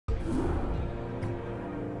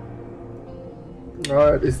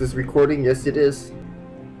Is this recording? Yes, it is.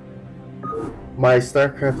 My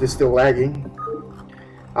StarCraft is still lagging.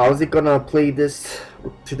 I was gonna play this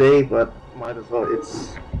today, but might as well.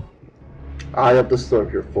 It's eye of the storm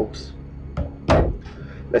here, folks.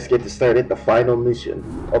 Let's get this started. The final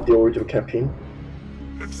mission of the original campaign.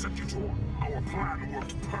 Executor, our plan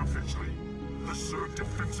worked perfectly. The Zerg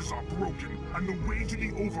defenses are broken, and the way to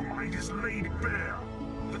the Overmind is laid bare.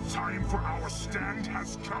 The time for our stand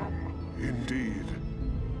has come. Indeed.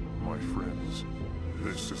 My friends,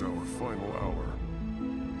 this is our final hour.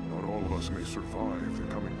 Not all of us may survive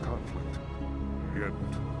the coming conflict. Yet,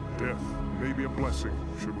 death may be a blessing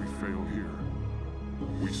should we fail here.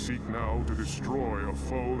 We seek now to destroy a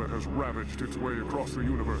foe that has ravaged its way across the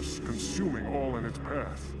universe, consuming all in its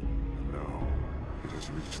path. And now, it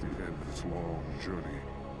has reached the end of its long journey.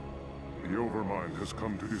 The Overmind has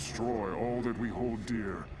come to destroy all that we hold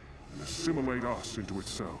dear, and assimilate us into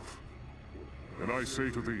itself. And I say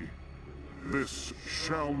to thee, this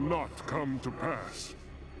shall not come to pass.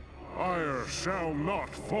 Ire shall not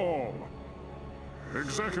fall.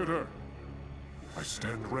 Executor, I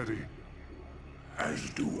stand ready. As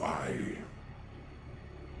do I.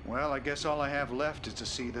 Well, I guess all I have left is to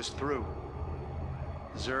see this through.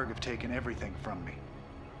 The Zerg have taken everything from me.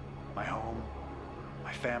 My home,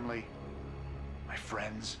 my family, my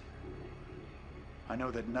friends. I know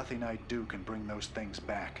that nothing I do can bring those things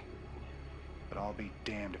back. But I'll be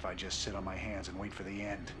damned if I just sit on my hands and wait for the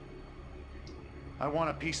end. I want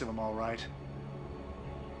a piece of them, all right.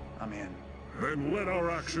 I'm in. Then let our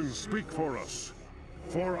actions speak for us.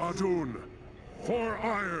 For Adun. For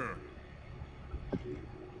Ire.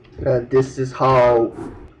 And this is how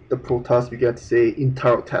the Protoss began to say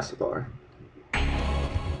Intaro Tassadar.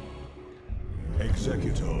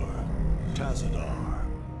 Executor, Tassadar,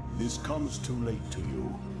 this comes too late to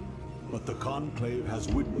you. But the Conclave has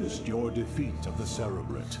witnessed your defeat of the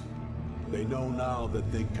Cerebrate. They know now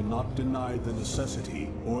that they cannot deny the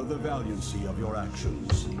necessity or the valiancy of your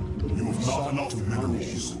actions. You have not enough to punish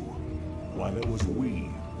minerals. you, while it was we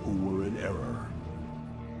who were in error.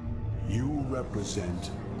 You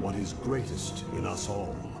represent what is greatest in us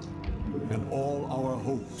all, and all our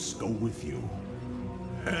hopes go with you.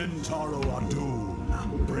 Entaro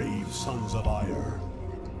Adun, brave sons of Ire.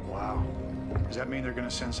 Wow. Does that mean they're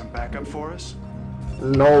gonna send some backup for us?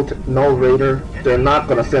 No, no, Raider. They're not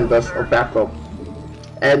gonna send us a backup.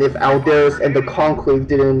 And if Alderis and the Conclave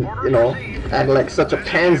didn't, act like such a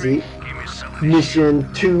pansy,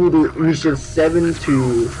 mission 2 to mission 7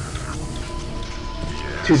 to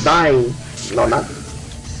 9, no, not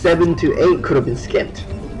 7 to 8 could have been skipped.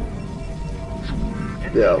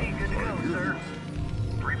 Yeah.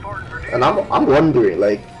 And I'm wondering,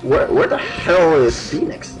 like, where the hell is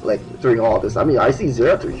Phoenix, like, during all this? I mean, I see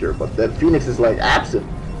Zeratul here, but then Phoenix is, like, absent.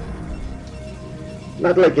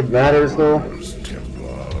 Not like it matters, though.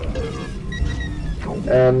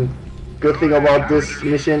 And good thing about this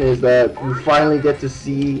mission is that you finally get to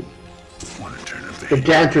see the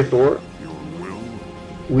Gantry Thor.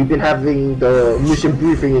 We've been having the mission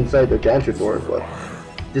briefing inside the Gantry Thor, but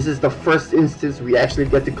this is the first instance we actually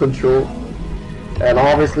get to control. And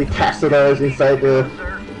obviously Tassadar is inside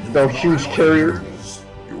the huge carrier.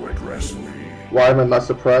 Why am I not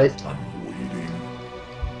surprised?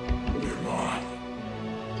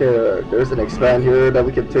 Okay, there's an expand here that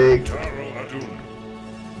we can take.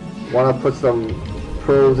 Wanna put some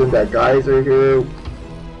pros in that geyser here.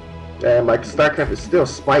 And my StarCraft is still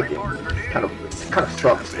spiking. Kind of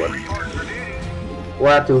sucks, but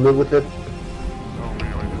we'll have to live with it.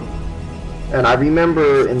 And I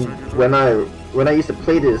remember when I used to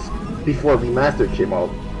play this before Remastered came out,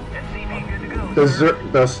 the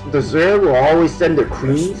Zerg will always send their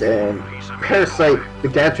queens and parasite the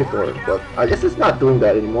Gantry Thor, but I guess it's not doing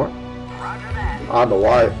that anymore. I don't know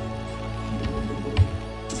why.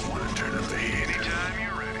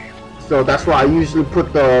 So that's why I usually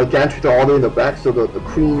put the Gantry Thor all the way in the back so that the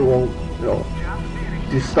queen won't,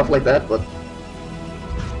 do stuff like that, but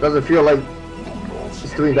it doesn't feel like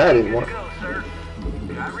it's doing that anymore.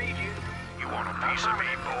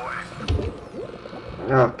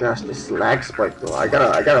 Oh gosh, this lag spike though. I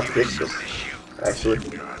gotta fix this.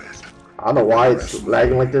 Actually, I don't know why it's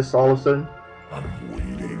lagging like this all of a sudden. I'm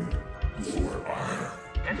waiting for Ire.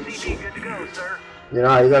 SCP good to go, sir.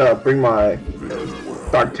 I gotta bring my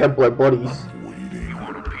Dark Templar buddies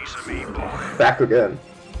back again.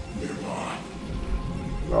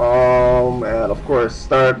 Oh man, of course,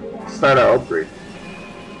 start our upgrade.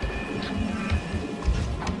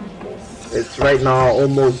 It's right now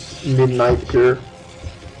almost midnight here.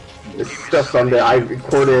 It's still Sunday. I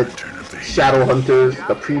recorded Shadow Hunters,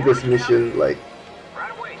 the previous mission, like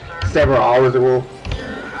several hours ago.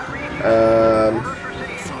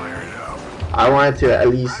 I wanted to at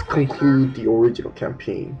least conclude the original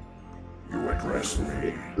campaign. You address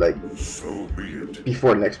me. Like, So be it.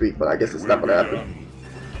 before next week, but I guess it's not gonna happen.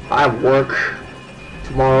 I have work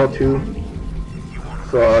tomorrow too,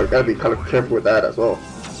 so I gotta be kind of careful with that as well.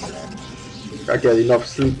 Gotta get enough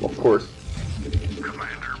sleep, of course.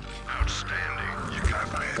 Commander, outstanding. You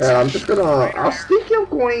got my And I'm just gonna, I was thinking of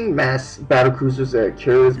going mass battle cruisers and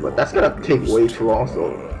carriers, but that's gonna take way too long,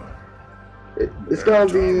 so it's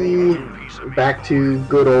gonna be back to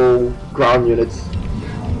good old ground units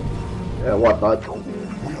and whatnot. We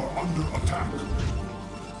are under attack.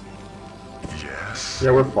 Yes.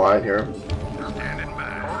 Yeah, we're fine here. Standing by.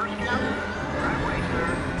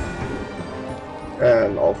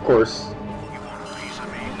 And of course, You want a piece of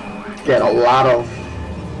me, boy? get a lot of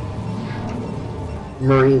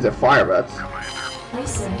Marines and fire bats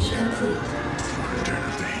Research complete. Return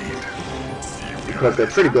of the heat. because they're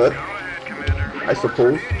pretty good, Go ahead, Commander. I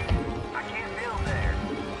suppose. I can't build there.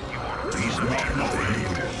 Piece of return of the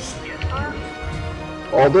heat. Yes,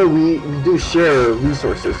 sir? Although we do share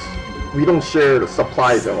resources, we don't share the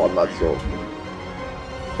supplies and whatnot, so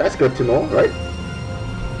that's good to know, right? I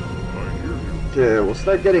hear you. Okay, we'll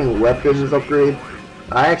start getting weapons upgrade.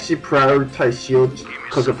 I actually prioritize shields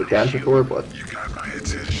because of the Gantrator, but You got my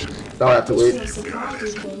attention. now I have to wait. Additional supply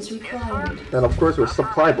depots required. And of course, we're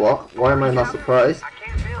supply block. Why am I not surprised? I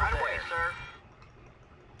can't build there, sir.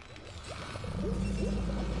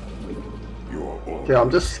 Your order. Okay, I'm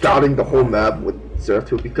just scouting the whole map with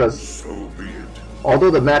Zertu because So be it.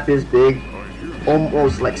 although the map is big, I hear you.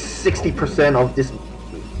 almost like 60% of this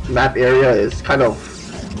map area is kind of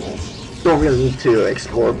don't really need to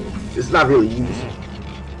explore. It's not really used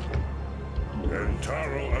And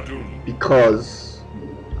Taro Adun. because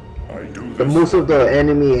I do the this. most of the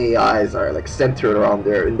enemy AIs are like centered around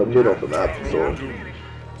there in the middle of the map.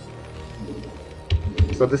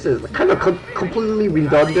 So this is kind of completely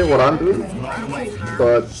redundant what I'm doing,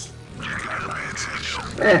 but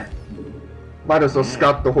might as well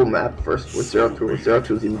scout the whole map first with 02.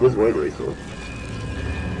 02 is in this way anyway, so.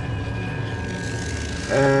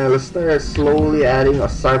 And let's start slowly adding a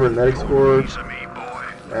cybernetic score. Piece of me, boy.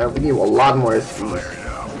 And we need a lot more SPs. Fire it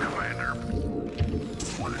out, Commander.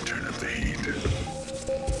 Return of the heat.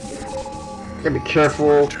 Gotta be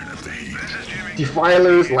careful. Return of the heat. This is Jimmy.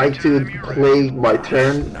 Defilers like to play my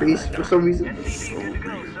turn base for some reason. So be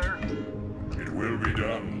it. It will be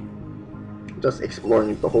done. Just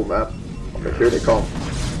exploring the whole map. Okay, here they come.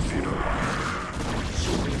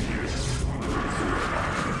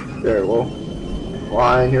 There we go.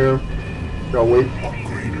 Flying here. Gotta wait.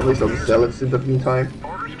 At least some zealots in the meantime.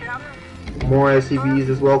 Orders, Captain? More SCVs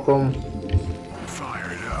is welcome.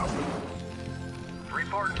 Fire it up.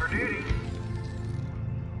 Reporting for duty.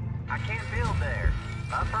 I can't build there.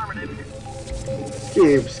 Affirmative.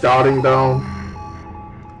 Keep scouting down.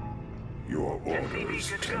 Your orders,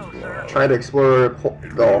 good to go, Templar. Try to explore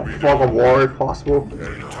the fog of war if possible. And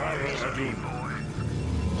Taro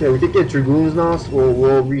Adun. Okay, we did get dragoons now, so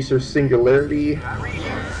we'll research singularity. I read you.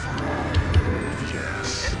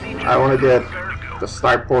 Yes. I want to get the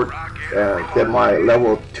starport and get my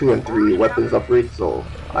level 2 and 3 weapons upgrade, so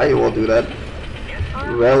I will do that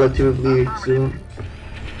relatively soon.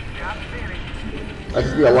 Job finished. I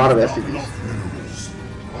just need a lot of SCVs.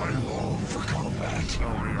 I long for combat.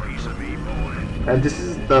 Piece of me, boy. And this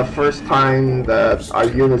is the first time that our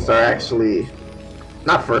units are actually,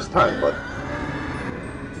 not first time, but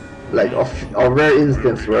like a rare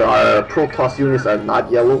instance where our Protoss units are not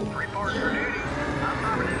yellow. Report for duty.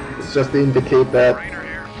 Affirmative. It's just to indicate that,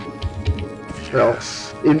 you know,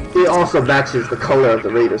 it also matches the color of the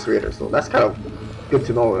Raiders, so that's kind of good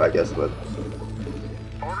to know, I guess, but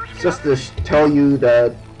Orders, just to tell you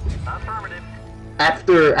that Affirmative.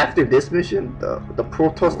 after this mission, the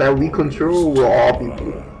Protoss that we control will all be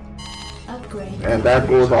blue. Upgrade. And that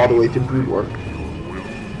goes all the way to brood work.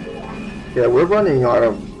 Yeah, we're running out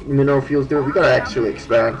of mineral fields there. We gotta actually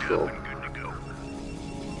expand, so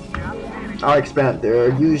I'll expand there.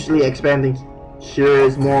 Usually expanding here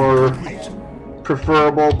is more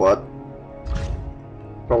preferable, but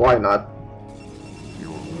why not?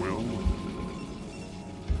 Your will?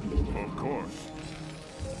 Of course.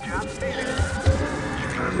 Job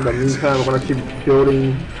finished. In the meantime, we're gonna keep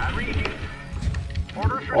building I read you.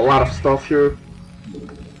 Orders for a lot of stuff here.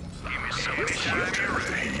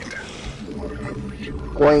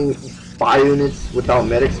 Going by units without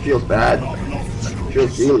medics feels bad.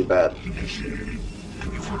 Feels really bad.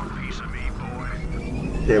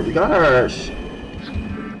 Okay, we got our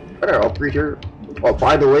upgrade here. Oh,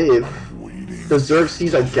 by the way, if the Zerg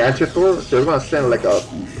sees a Gantrator, they're gonna send like a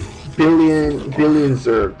billion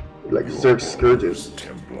Zerg like Zerg scourges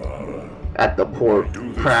at the poor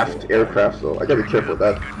craft aircraft, so I gotta be careful with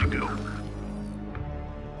that.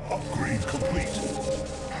 Upgrade complete.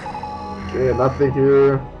 Okay, nothing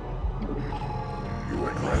here. You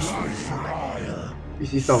aggressively fire. You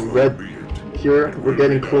see some red here. We're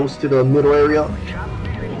getting close to the middle area,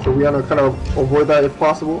 so we wanna kind of avoid that if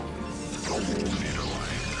possible.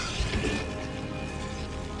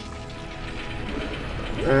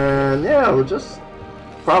 And yeah, we'll just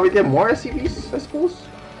probably get more SCVs, I suppose.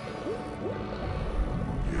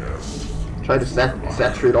 Yes. Try to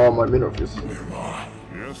saturate all my mineral fields.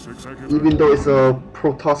 Yes, exactly. Even though it's a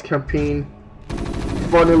Protoss campaign,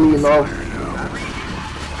 funnily enough,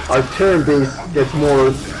 our turn base gets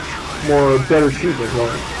more better treatment,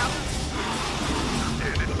 right?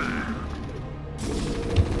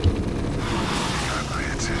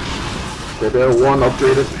 Okay, there, one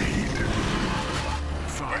upgraded.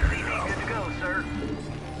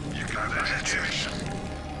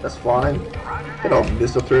 That's fine. Get off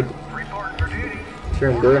missile turret.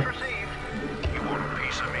 Turn there.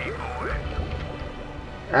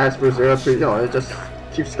 As for 0-3, you know, it just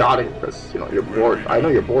keep scouting because, you know, you're bored. I know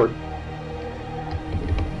you're bored.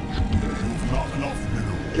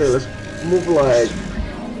 Okay, let's move like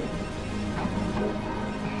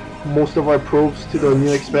most of our probes to the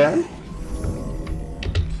new expand.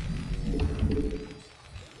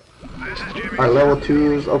 Our level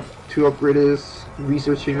 2's up, 2 upgrade is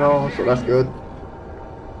researching now, so that's good.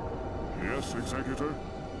 Yes, Executor.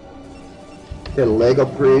 Get a leg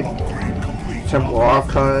upgrade. Temple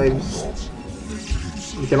archives.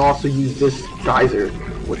 You can also use this geyser,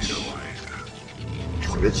 which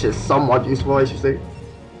is somewhat useful, I should say.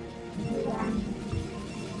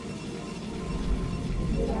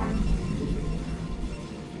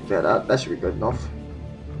 Yeah, that should be good enough.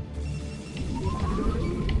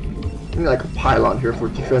 Maybe like a pylon here for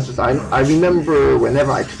defenses. I remember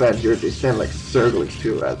whenever I expand here, they send like Zerglings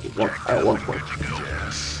too at one point.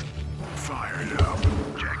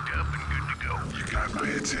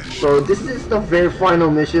 So this is the very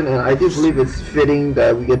final mission, and I do believe it's fitting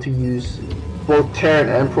that we get to use both Terran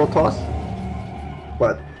and Protoss.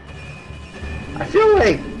 But I feel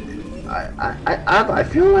like I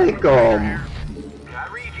feel like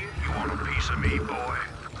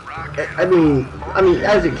I mean,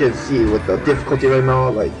 as you can see with the difficulty right now,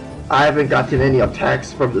 like I haven't gotten any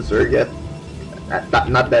attacks from the Zerg yet,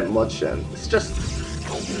 not that much, and it's just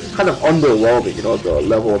kind of underwhelming. You know, the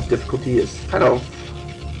level of difficulty is kind of,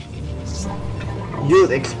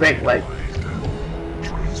 you'd expect like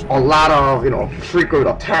a lot of, you know, frequent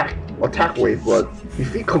attack wave, but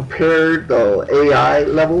if you compare the AI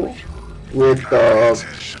level with the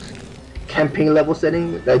campaign level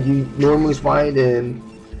setting that you normally find in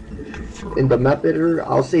the map editor,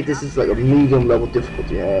 I'll say this is like a medium level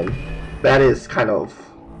difficulty, and that is kind of,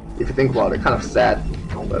 if you think about it, kind of sad.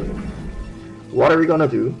 But what are we gonna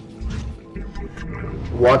do?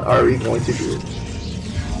 What are we going to do?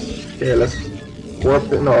 Okay, let's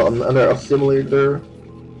warp in another assimilator.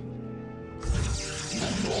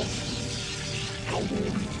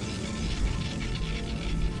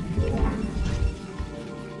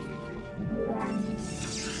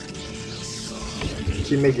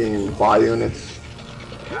 Keep making bio units.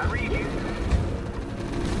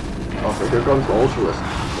 Okay, here comes the Ultralist.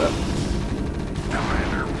 Yeah.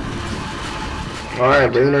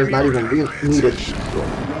 Alright, Rainer's not even needed.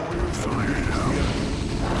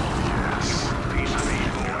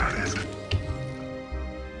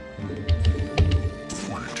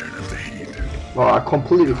 Oh, I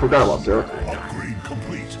completely forgot about Zero.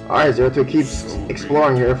 Alright, Zero 2 keeps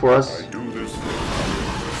exploring here for us.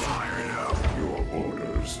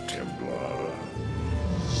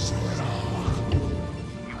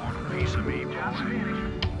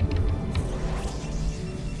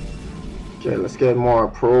 Okay, let's get more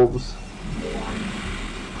probes.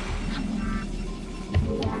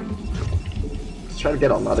 Let's try to get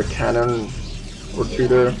another cannon or two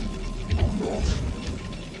there.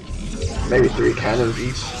 Maybe 3 cannons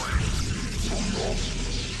each.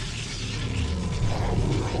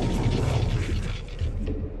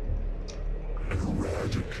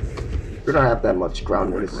 We don't have that much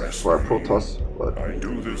ground units for our Protoss, but I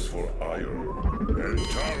do this for iron.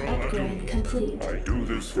 Upgrade complete. I do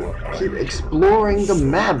this for keep exploring the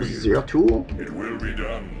map, Zero Tool. It will be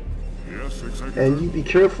done. Yes, exactly. And you be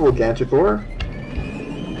careful, Gantrathor.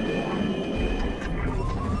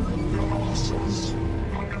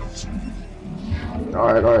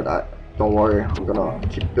 Alright, don't worry, I'm gonna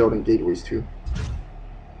keep building gateways too.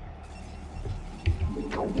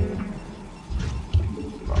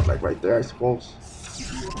 Like right there, I suppose.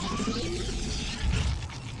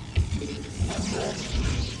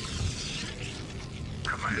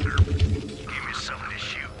 Commander, give me something to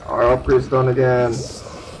shoot. Our upgrade's done again.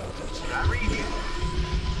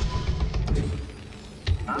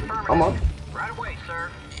 Come on. Right away,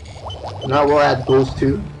 sir. Now we'll add those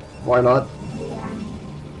two. Why not?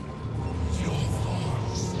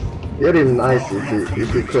 It would be nice if you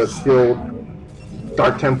could build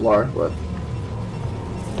Dark Templar, but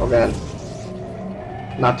again,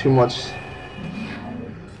 not too much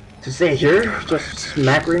to say here. Just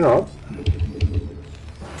smackering up.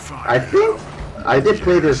 I think I did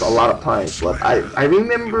play this a lot of times, but I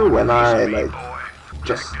remember when I like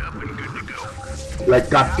just like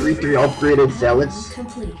got 3 upgraded zealots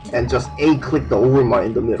Complete. and just A-clicked the Overmind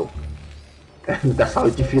in the middle, and that's how I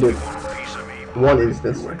defeated one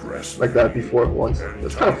instance like that before once.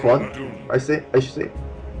 It's kind of fun. I should say.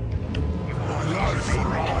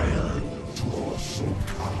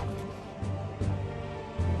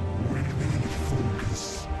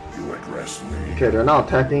 Okay, they're now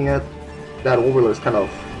attacking it. That Overlord is kind of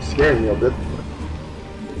scaring me a bit.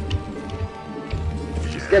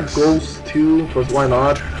 Just get Ghost too, because why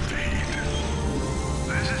not?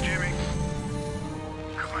 This is Jimmy.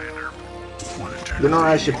 Commander, You know,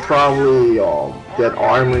 I should probably get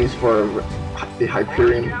armories for the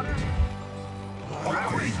Hyperion.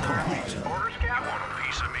 orders, Captain. Want a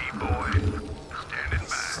piece of me, boy? Standing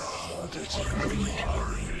by.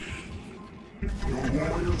 Your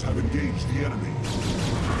warriors have engaged the enemy.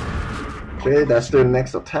 Okay, that's their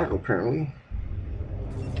next attack apparently.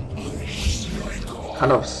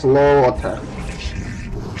 Kind of slow attack.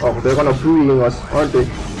 Oh, they're gonna bullying us, aren't they?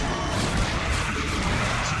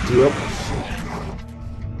 Yep.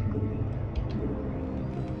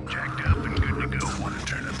 Jacked up and good to go. Want to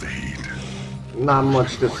turn up the heat? Not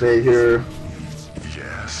much to say here.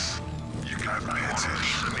 Yes. You got my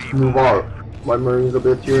attention. Move out my Marines a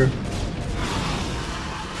bit here.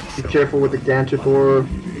 Be careful with the Gantrathor.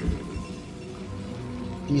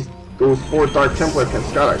 Those 4 Dark Templar can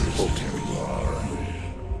scout, I suppose.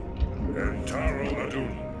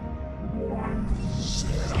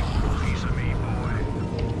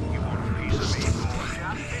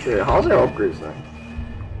 Okay, how's their upgrades now?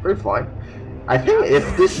 Very fine. I think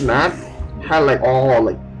if this map had like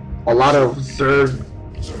a lot of Zerg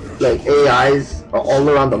like AIs all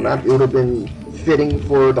around the map, it would have been fitting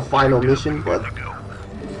for the final mission, but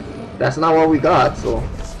that's not what we got, so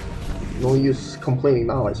no use complaining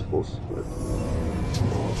now, I suppose. But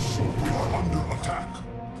We are under attack.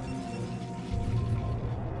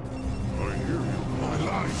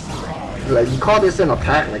 like, you call this an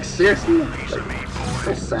attack? Like, seriously? Like,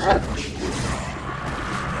 so sad.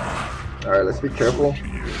 Alright, let's be careful.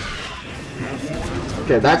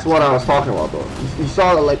 Okay, that's what I was talking about though. You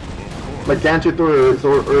saw like Gantrathor is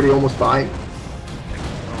already almost dying.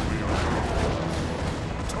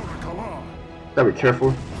 Gotta be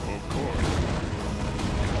careful.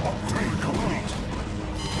 Upgrade complete.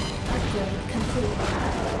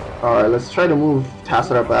 Alright, let's try to move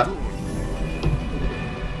Tassara back.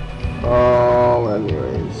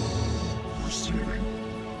 Anyways.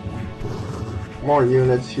 More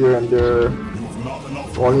units here and there.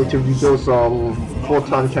 We'll need to rebuild some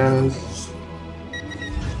photon cannons.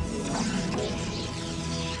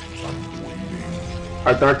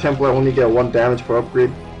 Our Dark Templar only get 1 damage per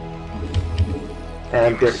upgrade.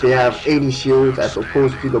 And they have 80 shields as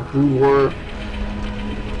opposed to the Brood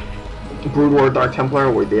War Dark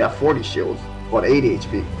Templar where they have 40 shields, but 80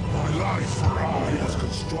 HP.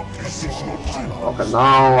 Okay,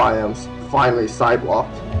 now I am finally side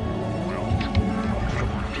blocked.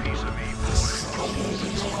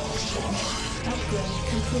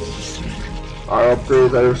 Our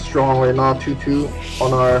upgrades are strong right now, 2-2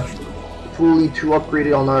 on our fully 2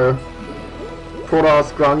 upgraded on our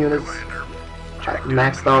Protoss ground units. I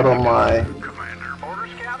maxed out on my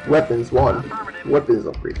weapons 1. Weapons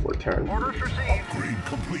upgrade for a turn.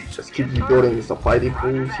 Just keep rebuilding the supply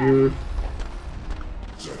depots here.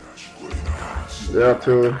 They're up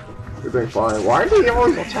to, they're doing fine. Why are they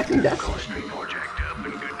always attacking that side?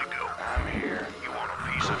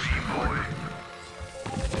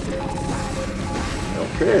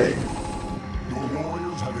 Okay. Your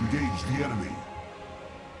warriors have engaged the enemy.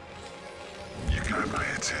 You got my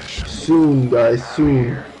attention. Soon, guys,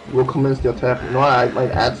 soon. We'll commence the attack. You know, I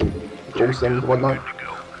might add some ghosts and whatnot.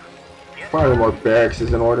 Probably more barracks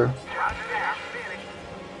is in order.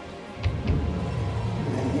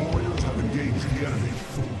 Your warriors have engaged the enemy.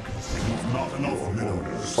 You've not enough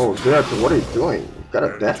minerals. Oh, Zerg, what are you doing? You got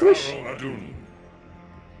a death wish?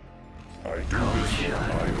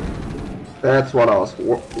 That's what I was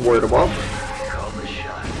worried about.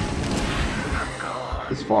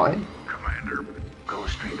 It's fine. Commander,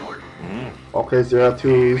 Okay,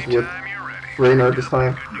 02's with Raynor this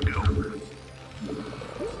time.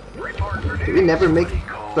 Did we never make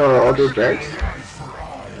the other barracks?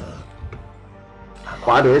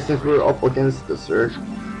 By the way, since we're up against the Surge,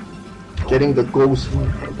 getting the Ghost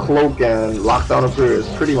Cloak and Lockdown up here is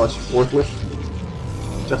pretty much worthless.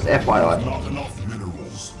 Just FYI. Not enough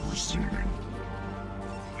minerals receiving.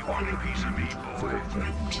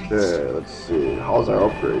 Okay, let's see. How's our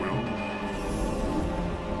upgrade?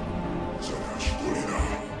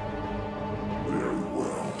 Very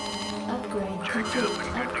well. Upgrade complete.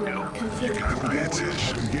 Upgrade complete.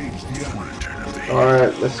 Engage the enemy.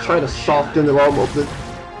 Alright, let's try to soften the arm of it.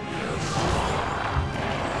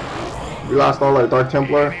 We lost all our Dark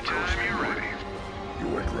Templar.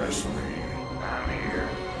 You address me. I'm here.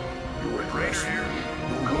 You address me.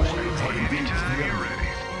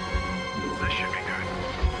 This should be good.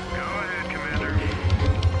 Go ahead, Commander.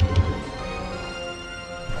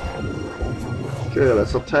 Okay,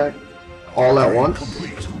 let's attack all at once.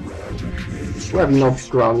 We have enough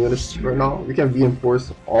ground units right now. We can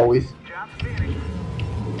reinforce always. Job's finished.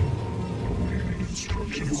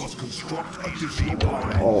 You must construct additional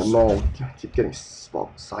power. Oh no, I keep getting side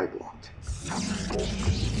blocked.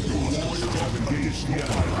 Engage the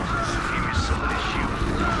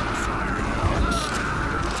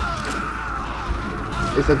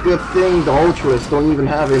It's a good thing the Ultras don't even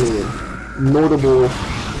have any notable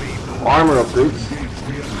armor upgrades.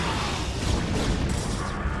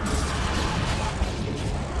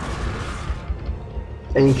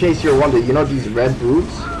 And in case you're wondering, you know these red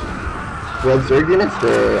brutes? Red Zerg units?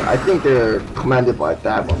 I think they're commanded by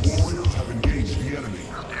Davos. have engaged the enemy.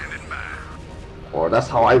 Or that's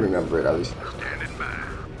how I remember it at least.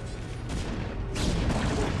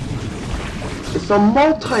 It's a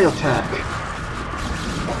multi-attack.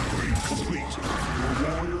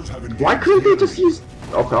 Why couldn't they just use...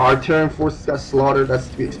 Okay, our Terran forces got slaughtered, that's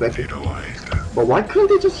to be expected. But why couldn't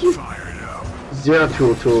they just use Zero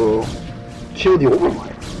to kill the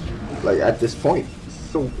Overmind? Like, at this point. It's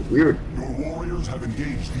so weird. Your warriors have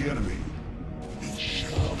engaged the enemy.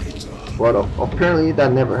 But apparently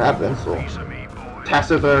that never happened, so...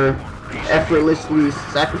 Tacitor effortlessly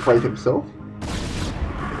sacrificed himself.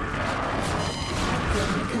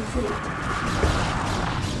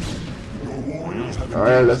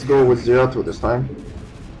 Alright, let's go with 02 this time.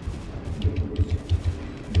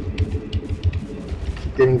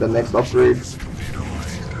 Keep getting the next upgrade.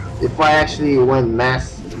 If I actually went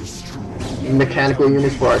mass mechanical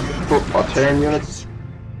units for our Terran units,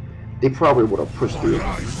 they probably would have pushed through.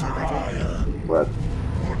 But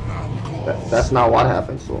that's not what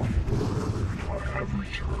happened, so.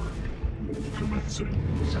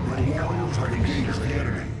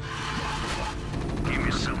 Give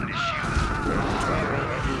me some of this shit.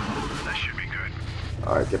 That should be good.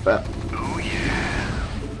 Alright, get back. Oh yeah.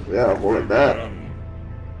 Yeah, more like that.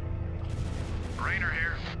 Raynor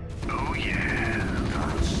here. Oh yeah.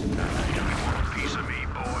 You want a piece of me,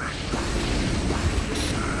 boy?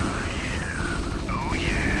 Yeah. Oh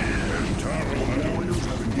yeah.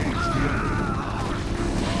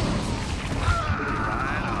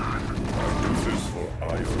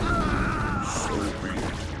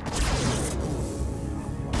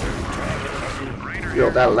 Yo,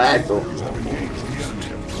 that lag though.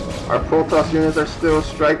 Our Protoss units are still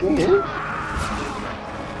striking in.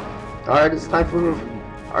 Alright, it's time for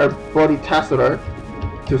our buddy Tacitor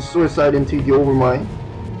to suicide into the Overmind.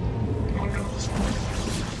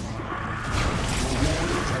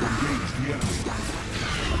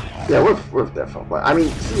 Yeah, we're definitely fine. I mean,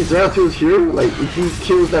 see, 02 is here. Like, if he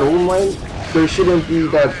kills that Overmind, there shouldn't be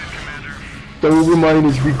that the Overmind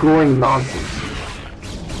is regrowing nonsense.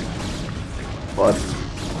 But,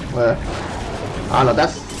 I don't know,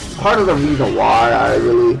 that's part of the reason why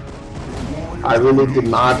I really did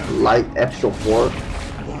not like Episode 4.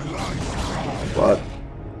 But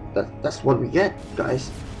that's what we get,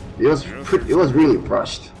 guys. It was really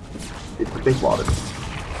rushed. If you think about it.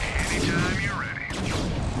 Anytime you're ready.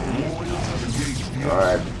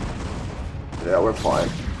 Alright. Yeah, we're fine.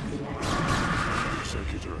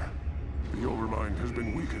 Executor, the Overmind has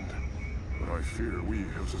been weakened, but I fear we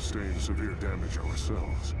have sustained severe damage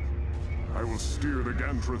ourselves. I will steer the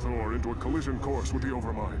Gantrathor into a collision course with the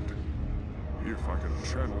Overmind. If I can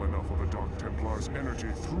channel enough of the Dark Templar's energy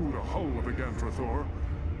through the hull of the Gantrathor,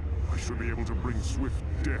 I should be able to bring swift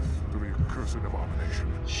death to the accursed abomination.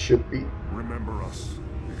 Should be. Remember us,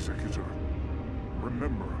 Executor.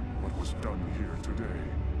 Remember what was done here today.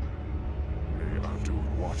 May Abdul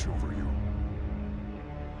watch over you.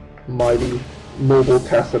 Mighty, noble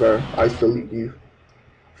Tacitor, I salute you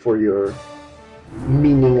for your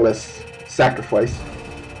meaningless sacrifice.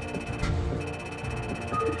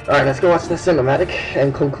 Alright, let's go watch the cinematic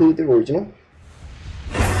and conclude the original.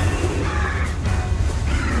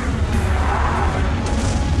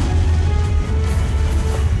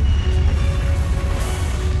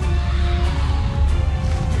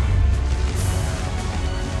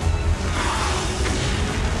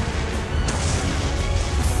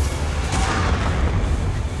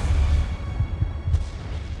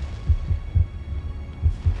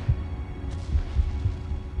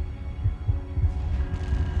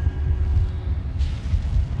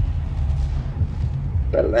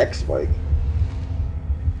 That lag spike.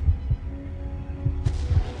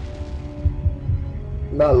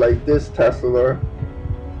 Not like this, Tesla.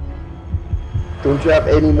 Don't you have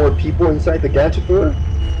any more people inside the gantry door?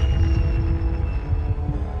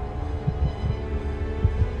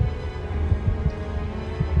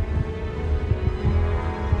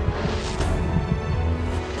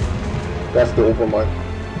 That's the Overmind.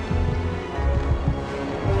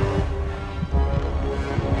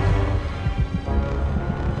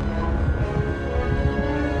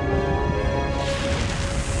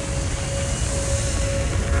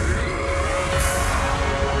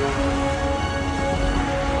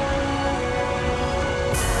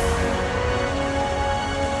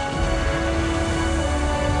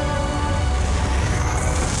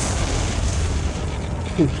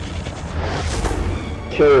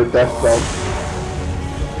 Killer death belt.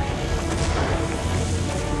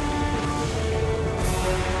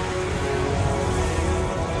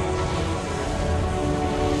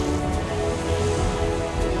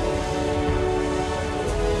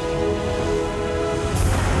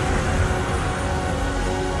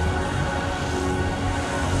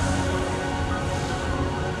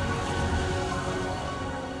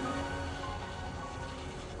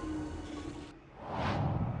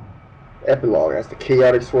 Epilogue. As the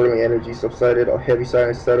chaotic swirling energy subsided, a heavy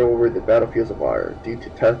silence settled over the battlefields of Ire. Due to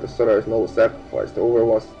Teth the Sutter's noble sacrifice, the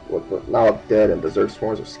Overwatch was now dead and the Zerg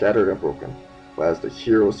swarms were scattered and broken, but as the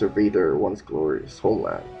heroes surveyed their once glorious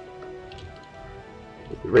homeland.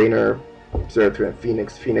 Raynor, Zeratul, and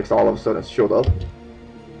Phoenix all of a sudden showed up.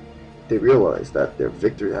 They realized that their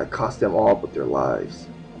victory had cost them all but their lives.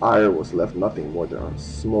 Ire was left nothing more than a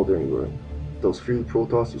smoldering ruin. Those few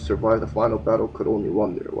Protoss who survived the final battle could only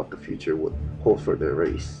wonder what the future would hold for their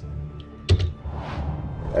race.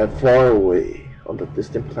 And far away, on the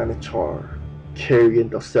distant planet Char, Kerrigan,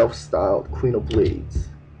 the self-styled Queen of Blades,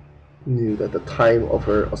 knew that the time of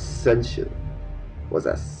her ascension was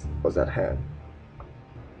at hand.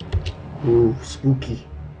 Ooh, spooky.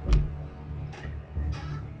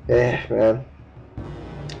 Man.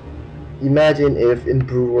 Imagine if in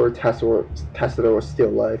Brood War Tassadar was still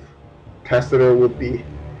alive. Tassadar would be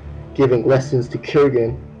giving lessons to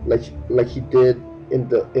Kerrigan like he did in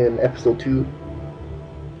episode 2,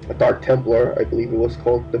 a Dark Templar, I believe it was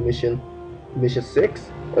called, the mission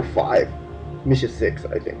 6 or 5, mission 6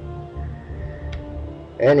 I think.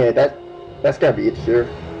 Anyway, that's gonna be it here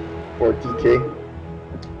for DK.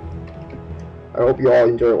 I hope you all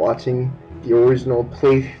enjoy watching the original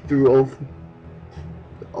playthrough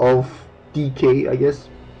of DK, I guess.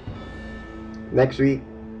 Next week,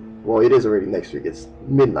 well, it is already next week, it's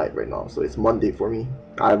midnight right now, so it's Monday for me.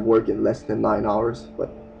 I work in less than 9 hours,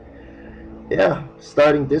 but yeah,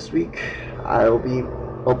 starting this week, I'll be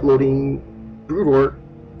uploading Brood War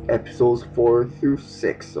episodes 4 through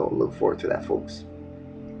 6, so look forward to that, folks.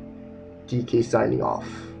 DK signing off.